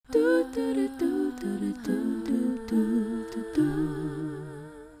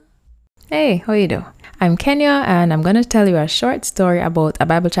Hey, how you do? I'm Kenya and I'm going to tell you a short story about a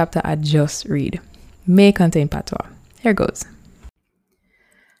Bible chapter I just read. May contain patois. Here goes.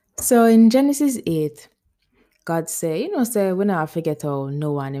 So in Genesis 8, God say, say we not forget how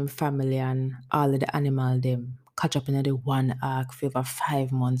Noah and him family and all of the animal them catch up in the one ark for over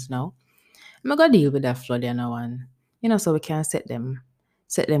 5 months now. I'm gonna deal with that flood now and so we can set them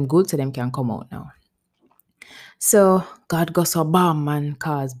good so them can come out now. So God got so bad man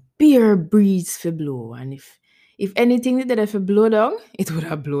cause beer breeze for blow. And if anything did if it blow down, it would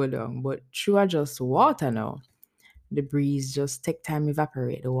have blown down. But through just water now, the breeze just take time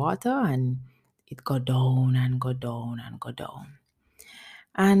evaporate the water and it go down and go down and go down.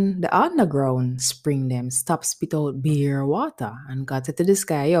 And the underground spring them stop spit out beer water and God said to the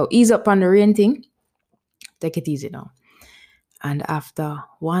sky, yo, ease up on the rain thing. Take it easy now. And after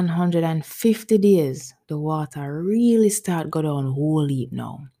 150 days, the water really start go down whole heap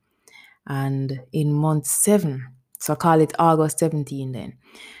now. And in month 7, so call it August 17 then,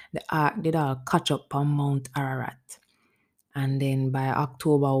 the ark did all catch up on Mount Ararat. And then by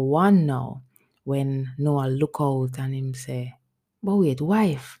October 1 now, when Noah look out and him say, but wait,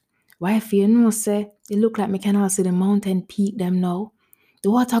 wife, say, it look like me cannot see the mountain peak them now.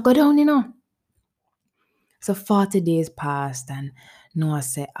 The water go down, So 40 days passed and Noah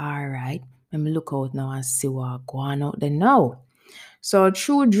said, all right, let me look out now and see what going out there now. So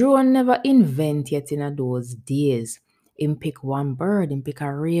true drone never invent yet in those days. Him pick one bird, him pick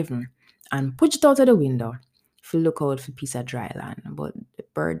a raven and push it out of the window. If you look out for piece of dry land. But the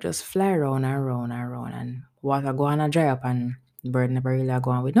bird just fly around and around and around and water go on and dry up and the bird never really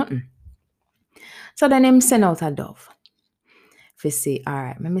go on with nothing. So then him send out a dove. If you say, all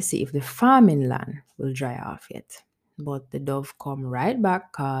right, let me see if the farming land will dry off yet. But the dove come right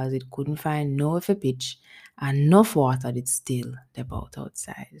back cause it couldn't find no if a pitch and enough water did still about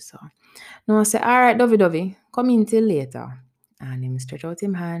outside. So Noah say, all right, Dovey, come in till later. And him stretch out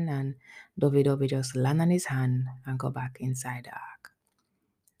him hand and Dovey just land on his hand and go back inside the ark.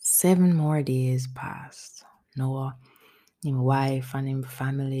 7 more days passed. Noah, him wife and him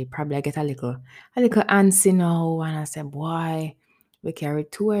family probably get a little antsy now and I said, boy, we carry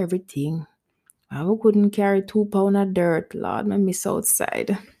two everything. Why we couldn't carry 2 pounds of dirt, Lord, me miss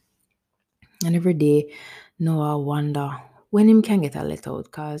outside. And every day, Noah wonder when him can get a let out,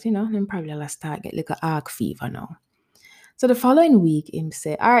 cause him probably will start get like a ark fever now. So the following week, him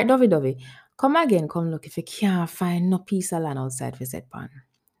say, all right, Dovey, come again, come look if you can't find no piece of land outside for set pan.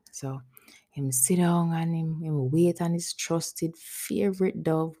 So him sit down and him wait on his trusted favorite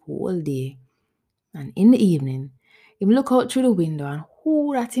dove whole day. And in the evening, him look out through the window and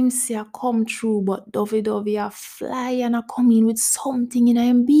who that him see a come through but Dovey a fly and a come in with something in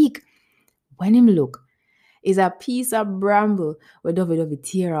him beak. When him look, is a piece of bramble where Dovey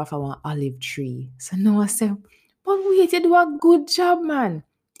tear off of an olive tree. So Noah said, but wait, you do a good job, man.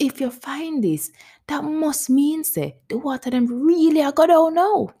 If you find this, that must mean say the water them really are go down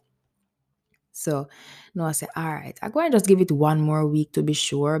now. So Noah said, all right, I'm going to just give it 1 more week to be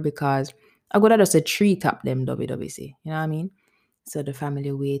sure because I'm going to just a tree top them see. You know what I mean? So the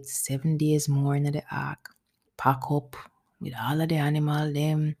family waits 7 days more in the ark, pack up with all of the animal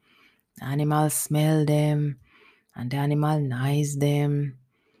them. The animals smell them and the animal nice them.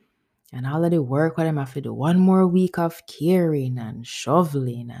 And all of the work what them have to do 1 more week of caring and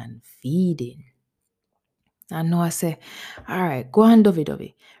shoveling and feeding. And Noah say, all right, go on,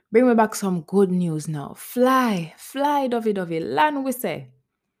 Dovey. Bring me back some good news now. Fly, Dovey, land we say.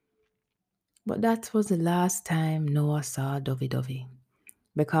 But that was the last time Noah saw Dovey.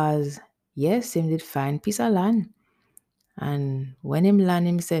 Because, yes, him did find piece of land. And when him land,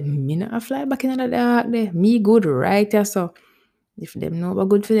 him said, me not fly back in the ark there. Me good right there, so. If them know what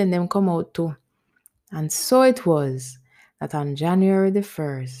good for them come out too. And so it was that on January the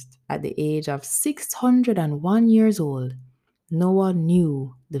 1st, at the age of 601 years old, Noah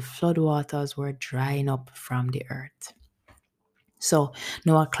knew the floodwaters were drying up from the earth. So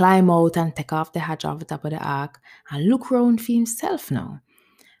Noah climbed out and take off the hatch off the top of the ark and look round for himself now.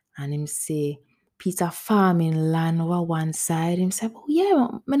 And him say, piece of farming land over one side. Him say, oh yeah,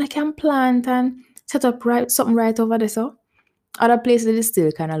 man, I can plant and set up something right over there, so. Other places it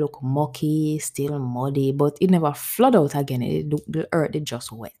still kind of look mucky, still muddy, but it never flood out again. The earth is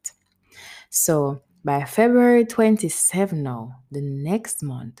just wet. So by February 27 now, the next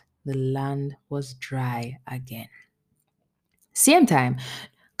month, the land was dry again. Same time,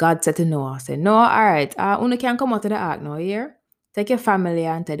 God said to Noah, Noah, all right, you can come out of the ark now, here. Take your family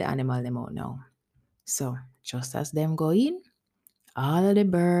and take the animal them out now. So just as them go in, all of the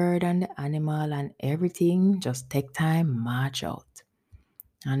bird and the animal and everything just take time march out.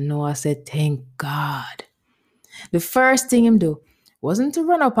 And Noah said, thank God. The first thing him do wasn't to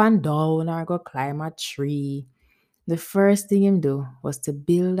run up and down or go climb a tree. The first thing him do was to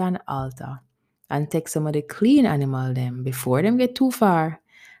build an altar and take some of the clean animal them before them get too far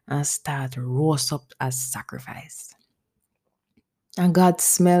and start roast up as sacrifice. And God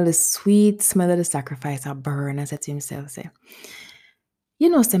smelled the sweet smell of the sacrifice a burn and said to himself, say, you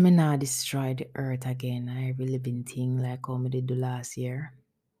know, say me nah destroy the earth again. I really been thing like how me did do last year.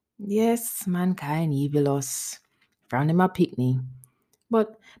 Yes, mankind evil us. From them a picnic.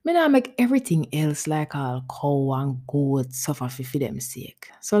 But me nah make everything else like all cow and goat suffer for them sake.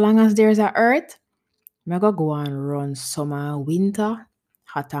 So long as there's a earth, me go and run summer and winter,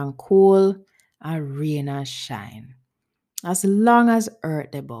 hot and cold, and rain and shine. As long as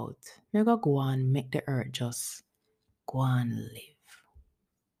earth about, me go and make the earth just go and live.